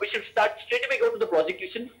 We should start straight away, go to the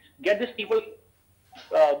prosecution, get these people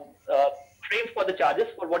framed for the charges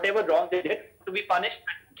for whatever wrong they did, to be punished,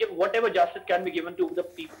 and give whatever justice can be given to the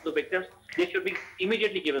people, the victims. They should be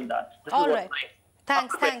immediately given that. All right.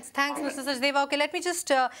 Thanks, Mr. Sachdeva. Okay, let me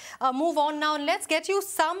just move on now, and let's get you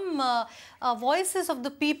some voices of the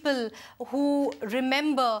people who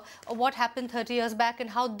remember what happened 30 years back and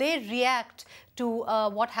how they react to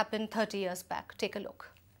what happened 30 years back. Take a look.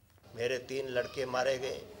 मेरे 3 लड़के मारे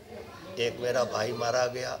गए, एक मेरा भाई मारा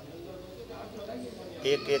गया,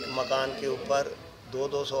 एक मकान के ऊपर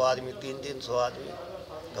 200-200 आदमी, 300-300 आदमी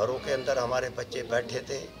घरों के अंदर हमारे बच्चे बैठे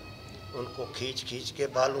थे, उनको खींच के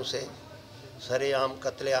बालों से सरेआम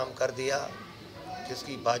कत्लेआम कर दिया,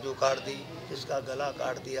 किसकी बाजू काट दी, किसका गला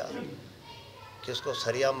काट दिया, किसको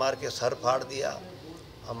सरिया मार के सर फाड़ दिया।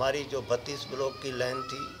 हमारी जो 32 ब्लॉक की लाइन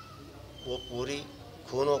थी वो पूरी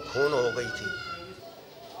खूनों खून हो गई थी।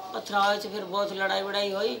 पथराव से फिर बहुत लड़ाई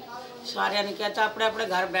वड़ाई हुई, सारे ने कहता अपने अपने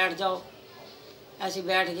घर बैठ जाओ, ऐसे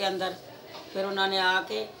बैठ के अंदर फिर उन्होंने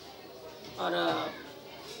आके और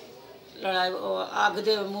लड़ाई आग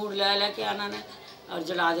दे मूड लेके उन्होंने और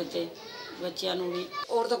जला देते बच्चियों भी।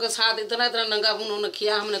 औरतों के साथ इतना नंगा उन्होंने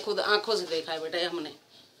किया, हमने खुद आंखों से देखा है बेटा। हमने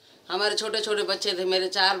हमारे छोटे छोटे बच्चे थे, मेरे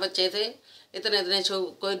 4 बच्चे थे, इतने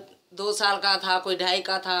कोई 2 साल का था, कोई 2.5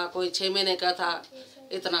 का था, कोई 6 महीने का था,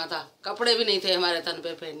 इतना था। कपड़े भी नहीं थे हमारे तन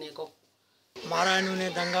पे पहनने को। मारा इन्होंने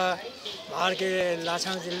दंगा मार के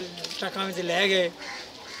लाशा ट्रकों में ले गए,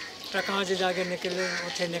 ट्रकों में जाके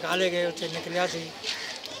निकाले गए, उत्थे निकलिया सी,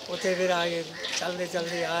 उत्थे फिर आगे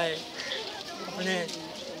चलते आए अपने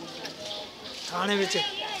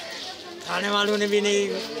थाने वालों ने भी नहीं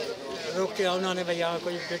रोक के उन्होंने भैया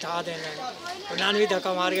कोई बिठा देना, उन्होंने भी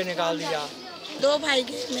धक्का मार के निकाल दिया। 2 भाई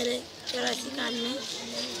गए मेरे 84 कांड में।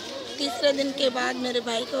 तीसरे दिन के बाद मेरे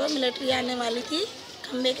भाई को मिलिट्री आने वाली थी,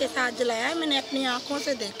 खंबे के साथ जलाया। मैंने अपनी आंखों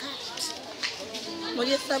से देखा,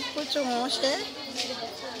 मुझे सब कुछ होश है।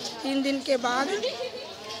 3 दिन के बाद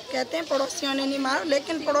कहते हैं पड़ोसियों ने नहीं मारा,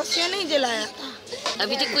 लेकिन पड़ोसियों ने ही जलाया था।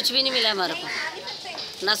 अभी तक कुछ भी नहीं मिला हमारे को,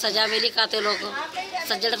 ना सजा मिली कातिलों को,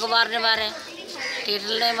 सज्जन को मारने मारे,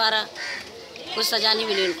 टेटल ने मारा, कुछ सजा नहीं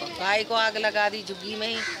मिली उनको। भाई को आग लगा दी झुग्गी में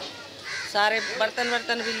ही, सारे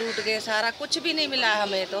बर्तन भी लूट गए, सारा कुछ भी नहीं मिला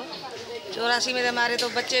हमें। तो 84 में हमारे तो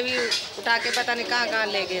बच्चे भी उठा के पता नहीं कहाँ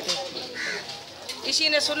ले गए थे। किसी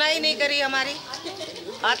ने सुनाई नहीं करी हमारी,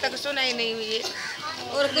 आज तक सुनाई नहीं हुई है।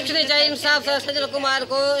 और कुछ नहीं चाहिए, इंसाफ सज्जन कुमार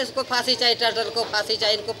को, इसको फांसी चाहिए, टर्टल को फांसी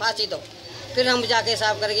चाहिए, इनको फांसी दो, फिर हम जाके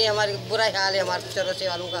साफ करेंगे। हमारी बुरा हाल है हमारे चौरासी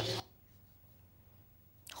वालों का।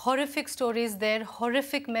 Horrific stories there,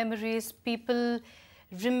 horrific memories, people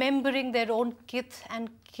remembering their own kith and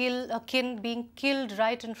kin being killed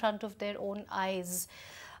right in front of their own eyes.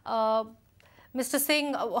 Mr.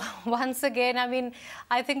 Singh, once again, I mean,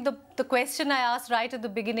 I think the question I asked right at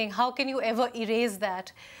the beginning, how can you ever erase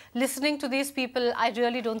that? Listening to these people, I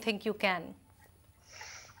really don't think you can.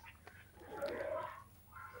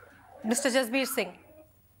 Mr. Jasbir Singh,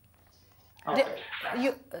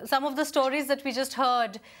 some of the stories that we just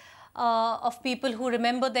heard of people who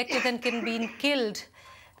remember their kith and kin being killed,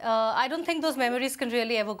 I don't think those memories can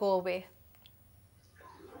really ever go away.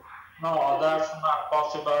 No, that's not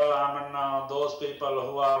possible. I mean, those people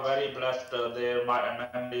who are very blessed, their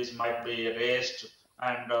memories might be erased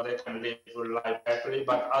and they can live life happily,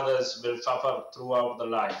 but others will suffer throughout the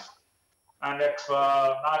life. And it's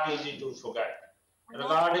not easy to forget.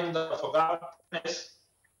 Regarding the forgiveness,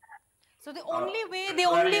 so the only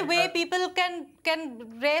way people can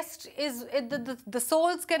rest is the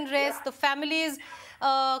souls can rest, the families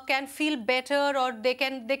can feel better, or they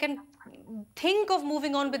can think of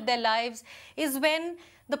moving on with their lives, is when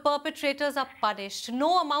the perpetrators are punished.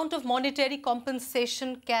 No amount of monetary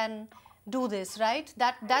compensation can do this, right?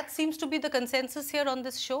 That seems to be the consensus here on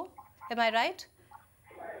this show. Am I right?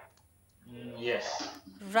 Yes.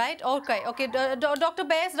 Right. Okay. Dr.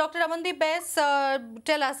 Bess, Dr. Amandeep Bess,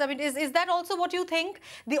 tell us. I mean, is that also what you think?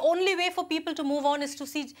 The only way for people to move on is to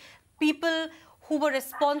see people who were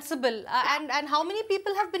responsible. And how many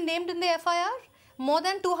people have been named in the FIR? More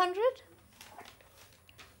than 200?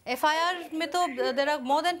 FIR mein to there are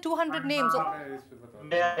more than 200 names.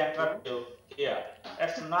 May I interrupt you here?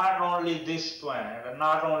 It's not only this one,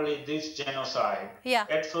 not only this genocide. Yeah.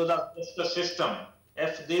 It's for the justice system.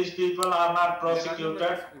 If these people are not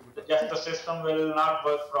prosecuted, the justice system will not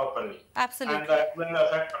work properly. Absolutely. And that will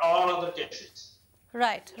affect all of the cases.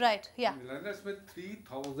 Right, yeah. इसमें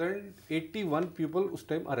 3081 people उस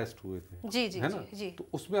time arrest हुए थे, जी, है ना? जी। तो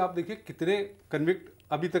उसमें आप देखिए कितने कन्विक्ट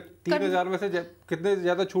अभी तक 3000 में से कितने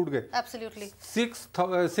ज्यादा छूट गए? Absolutely.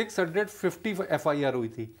 650 FIR हुई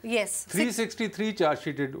थी. Yes. 363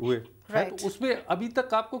 चार्जशीटेड हुए. Right. तो उसमें अभी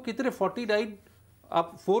तक आपको कितने 49 आप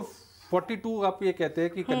 442 आप ये कहते हैं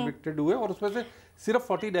कि कन्विक्टेड हुए, और उसमें से सिर्फ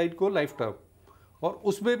 49 को लाइफ टर्म, और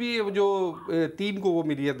उसमें भी जो 3 को वो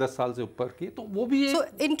मिली है 10 साल से ऊपर की, तो वो भी So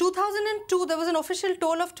in 2002 there was an official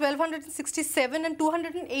toll of 1267 and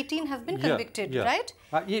 218 have been convicted, right?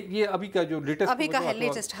 हाँ, ये अभी का जो लेटेस्ट अभी का है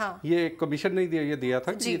लेटेस्ट, हाँ, ये कमीशन नहीं दिया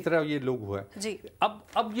था कि इस तरह ये लोग हुआ है जी।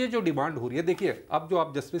 अब ये जो डिमांड हो रही है, देखिए अब जो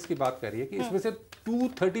आप जस्टिस की बात कर रही है कि इसमें से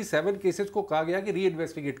 237 केसेस को कहा गया कि री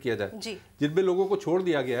इन्वेस्टिगेट किया जाए, जिनमें लोगों को छोड़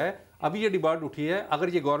दिया गया है। अभी ये डिमांड उठी है, अगर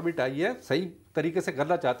ये गवर्नमेंट आई है सही तरीके से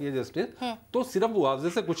करना चाहती है जस्टिस, तो सिर्फ मुआवजे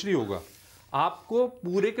से कुछ नहीं होगा, आपको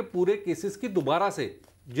पूरे के पूरे केसेस की दोबारा से,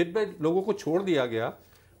 जिनमें लोगों को छोड़ दिया गया,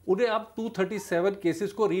 उन्हें आप 237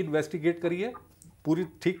 केसेस को री इन्वेस्टिगेट करिए, पूरी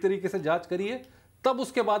ठीक तरीके से जांच करिए, तब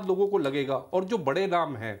उसके बाद लोगों को लगेगा। और जो बड़े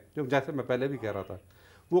नाम हैं, जो जैसे मैं पहले भी कह रहा था,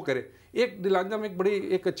 वो करें। एक नीलांजा में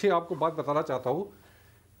एक अच्छी आपको बात बताना चाहता हूँ।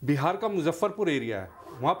 बिहार का मुजफ्फरपुर एरिया है,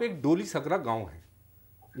 वहाँ पे एक डोली सकरा गाँव है।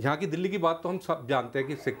 यहाँ की दिल्ली की बात तो हम सब जानते हैं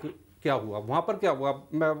कि सिख क्या हुआ, वहाँ पर क्या हुआ।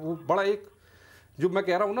 मैं वो बड़ा एक जो मैं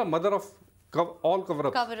कह रहा हूँ ना, mother of all cover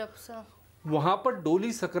ups, वहाँ पर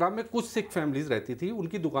डोली सकरा में कुछ सिख फैमिलीज रहती थी,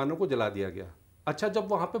 उनकी दुकानों को जला दिया गया। अच्छा, जब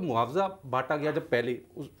वहाँ पे मुआवजा बांटा गया, जब पहले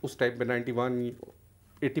उस टाइम पे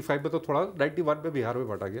 85 में तो थोड़ा 91 में बिहार में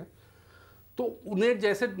बांटा गया, तो उन्हें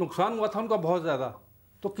जैसे नुकसान हुआ था उनका बहुत ज़्यादा,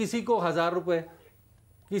 तो किसी को 1000 रुपये,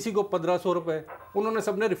 किसी को 1500 रुपये, उन्होंने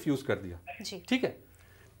सबने रिफ्यूज़ कर दिया। ठीक है,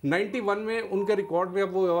 91 में उनके रिकॉर्ड में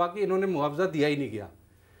अब वो हुआ कि इन्होंने मुआवजा दिया ही नहीं गया।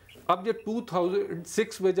 अब ये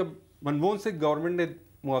 2006 में जब मनमोहन सिंह गवर्नमेंट ने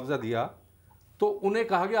मुआवजा दिया, तो उन्हें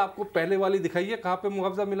कहा गया आपको पहले वाली दिखाइए कहाँ पे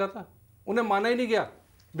मुआवजा मिला था, उन्हें माना ही नहीं गया।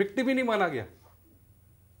 विक्टिम ही नहीं माना गया।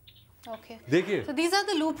 Okay. देखिए, so these are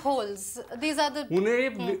the loopholes. These are the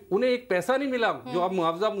उन्हें एक पैसा नहीं मिला, जो आप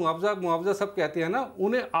मुआवजा सब कहते हैं ना,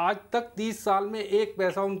 उन्हें आज तक 30 साल में एक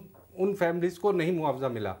पैसा उन फैमिलीज को नहीं मुआवजा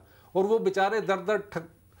मिला, और वो बेचारे दर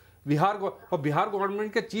बिहार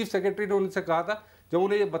गवर्नमेंट के चीफ सेक्रेटरी ने उनसे कहा था, जब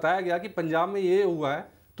उन्हें ये बताया गया कि पंजाब में ये हुआ है,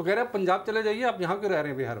 तो कह रहे हैं पंजाब चले जाइए, आप यहाँ क्यों रह रहे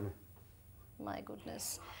हैं बिहार में। My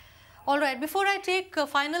goodness. All right, before I take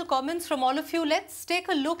final comments from all of you, let's take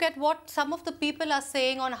a look at what some of the people are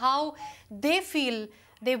saying on how they feel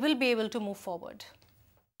they will be able to move forward.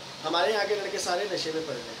 हमारे यहाँ के लड़के सारे नशे में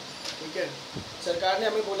पड़ गए, ठीक है। सरकार ने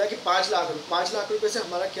हमें बोला कि 5 लाख रुपए से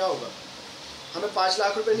हमारा क्या होगा। हमें 5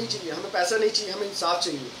 लाख रुपए नहीं चाहिए, हमें पैसा नहीं चाहिए, हमें इंसाफ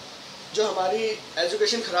चाहिए। जो हमारी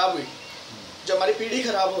एजुकेशन ख़राब हुई, जो हमारी पीढ़ी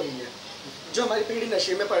ख़राब हो रही है, जो हमारी पीढ़ी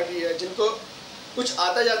नशे में पड़ रही है, जिनको कुछ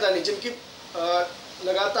आता जाता नहीं, जिनकी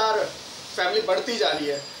लगातार फैमिली बढ़ती जा रही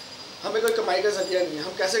है, हमें कोई कमाई का जरिया नहीं है,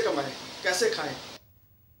 हम कैसे कमाएं, कैसे खाएं।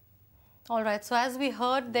 All right, so as we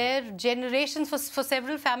heard there, generations, for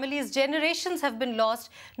several families, generations have been lost,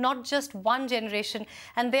 not just one generation,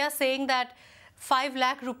 and they are saying that 5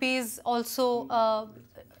 lakh rupees also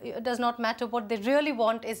does not matter. What they really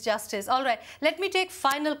want is justice. All right, let me take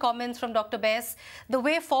final comments from Dr. Bess. The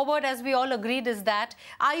way forward, as we all agreed, is that,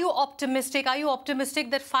 are you optimistic? Are you optimistic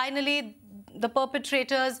that finally the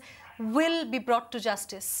perpetrators will be brought to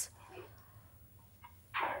justice?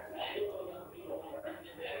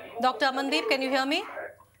 Dr. Amandeep, can you hear me?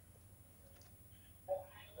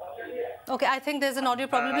 Okay, I think there's an audio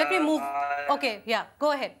problem. Let me move. Okay, yeah,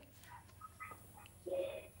 go ahead.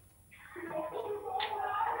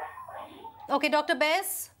 Okay, Dr.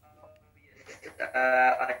 Bess?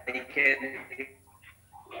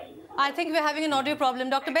 I think we're having an audio problem.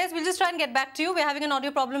 Dr. Bess, we'll just try and get back to you. We're having an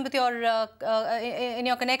audio problem with your in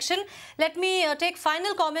your connection. Let me take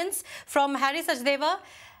final comments from Harry Sachdeva.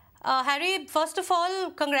 Harry, first of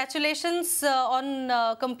all, congratulations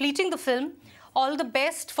on completing the film. All the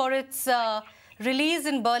best for its release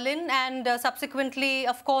in Berlin, and subsequently,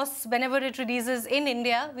 of course, whenever it releases in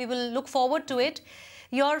India, we will look forward to it.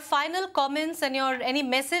 Your final comments and any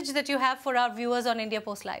message that you have for our viewers on India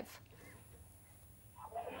Post Live.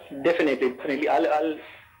 Definitely. I'll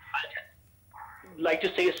like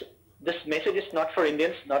to say this message is not for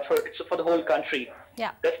Indians, it's for the whole country.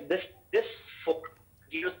 Yeah. This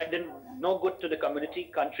genocide did no good to the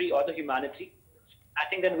community, country, or the humanity. I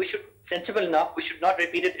think then we should, sensible enough, we should not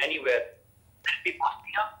repeat it anywhere. Let it be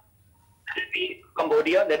Bosnia, let it be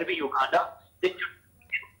Cambodia, let it be Uganda. It should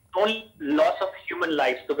only loss of human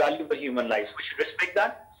lives, the value of human lives. We should respect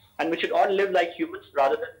that, and we should all live like humans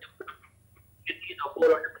rather than communities or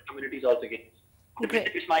poor or different communities altogether. The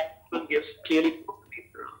message which my film gives clearly.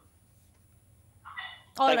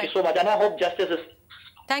 Thank you so much, and I hope justice is.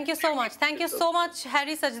 Thank you so much. Thank you so much,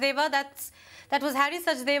 Harry Sachdeva. That was Harry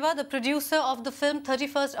Sachdeva, the producer of the film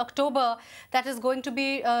 31st October, that is going to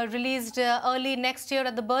be released early next year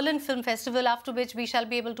at the Berlin Film Festival, after which we shall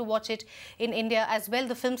be able to watch it in India as well.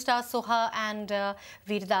 The film stars Soha and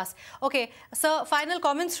Veer Das. Okay, so final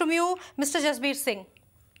comments from you, Mr. Jasbir Singh.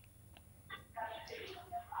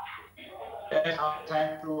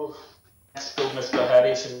 Thank you to Mr.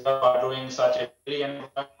 Harry for doing such a brilliant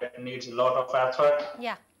work. It needs a lot of effort.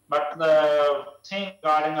 Yeah. But the thing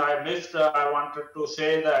regarding I wanted to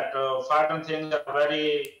say that certain things are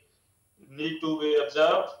need to be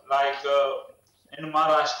observed. Like in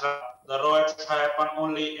Maharashtra, the riots happen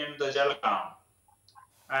only in the Jalgaon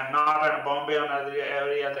and not in Bombay or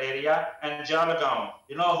every other area. And Jalgaon,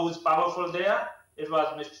 you know who's powerful there? It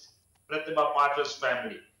was Ms. Pratibha Patil's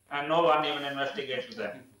family, and no one even investigated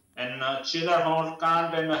them. In Chilahond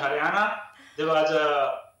in Haryana, there was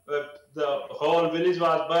the whole village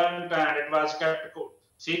was burnt and it was kept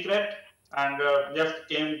secret, and just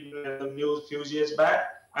came the news few years back.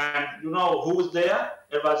 And you know who was there?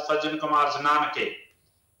 It was Sajjan Kumar's Nanake.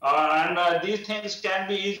 And these things can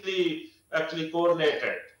be easily actually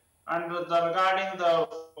correlated. And regarding the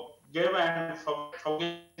give and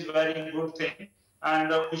forgive is a very good thing.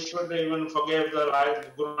 And we should even forgive the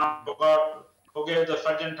Guru Nanak forgave the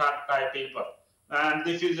Sajjan type people. And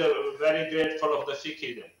this is very grateful of the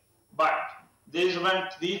Sikhism. But these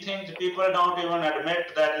things people don't even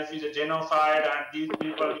admit that this is a genocide and these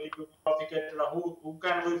people need to be prosecuted. Who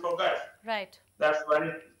can we forgive? Right. That's a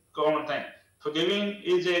very common thing. Forgiving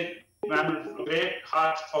is a great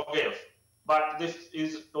heart forgive. But this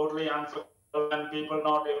is totally unforgivable and people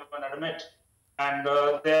don't even admit. And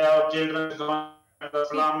there are children going in the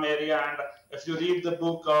slum area, and if you read the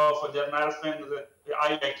book of Journal Singh, the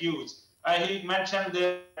I Accused, he mentioned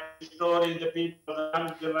the story, the people, the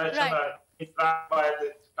young generation are trapped by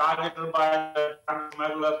targeted by the drug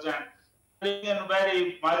smugglers and living a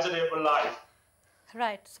very miserable life.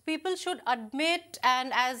 Right. So people should admit,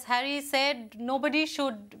 and as Harry said, nobody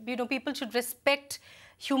should, people should respect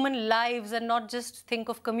human lives and not just think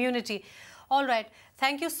of community. All right.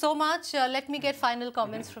 Thank you so much. Let me get final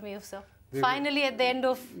comments from you, sir. Finally, at the end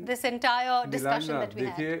of this entire discussion that we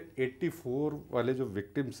had. देखिए 84 वाले जो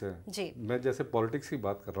victims हैं, मैं जैसे politics की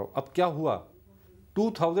बात कर रहा हूँ, अब क्या हुआ?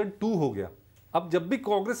 2002 हो गया. अब जब भी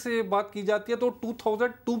कांग्रेस से बात की जाती है तो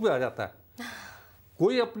 2002 पे आ जाता है.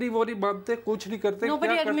 कोई अपनी वो नहीं मानते, कुछ नहीं करते.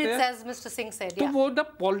 Nobody admits, as Mr. Singh said. तो वो ना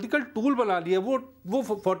पॉलिटिकल टूल बना लिया. वो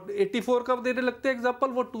 84 का देने लगते हैं एग्जाम्पल,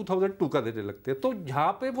 वो 2002 का देने लगते हैं. तो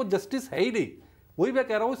यहाँ पे वो जस्टिस है ही नहीं. वही मैं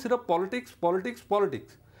कह रहा हूँ, सिर्फ पॉलिटिक्स पॉलिटिक्स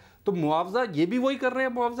पॉलिटिक्स. तो मुआवजा ये भी वही कर रहे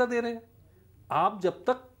हैं, मुआवजा दे रहे हैं. आप जब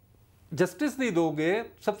तक जस्टिस नहीं दोगे,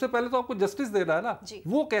 सबसे पहले तो आपको जस्टिस देना है ना,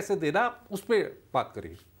 वो कैसे देना, उस पर बात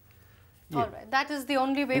करिए. All right, that is the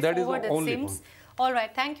only way forward, it seems. All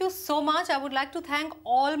right, thank you so much. I would like to thank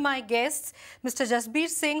all my guests. Mr. Jasbir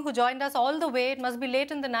Singh, who joined us all the way. It must be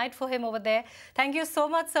late in the night for him over there. Thank you so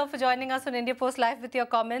much, sir, for joining us on India Post Live with your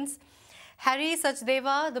comments. Harry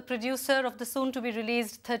Sachdeva, the producer of the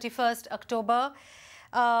soon-to-be-released 31st October.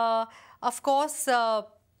 Of course,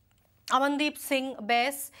 Amandeep Singh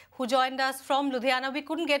Bess, who joined us from Ludhiana. We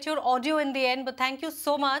couldn't get your audio in the end, but thank you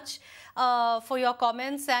so much for your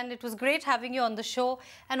comments, and it was great having you on the show.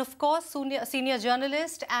 And of course, senior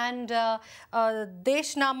journalist and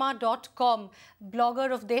Deshnama.com,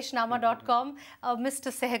 blogger of Deshnama.com,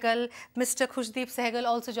 Mr. Sehgal, Mr. Khushdeep Sehgal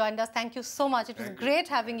also joined us. Thank you so much. It was great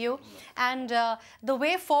having you. And the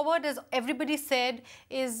way forward, as everybody said,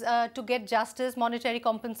 is to get justice. Monetary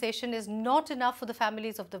compensation is not enough for the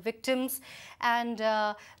families of the victims, and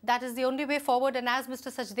that is the only way forward. And as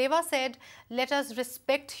Mr. Sachdeva said, let us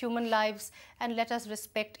respect human lives and let us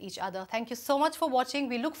respect each other. Thank you so much for watching.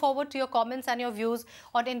 We look forward to your comments and your views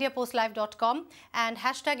on IndiaPostLive.com and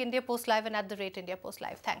 #IndiaPostLive and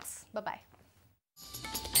 @IndiaPostLive. Thanks. Bye-bye.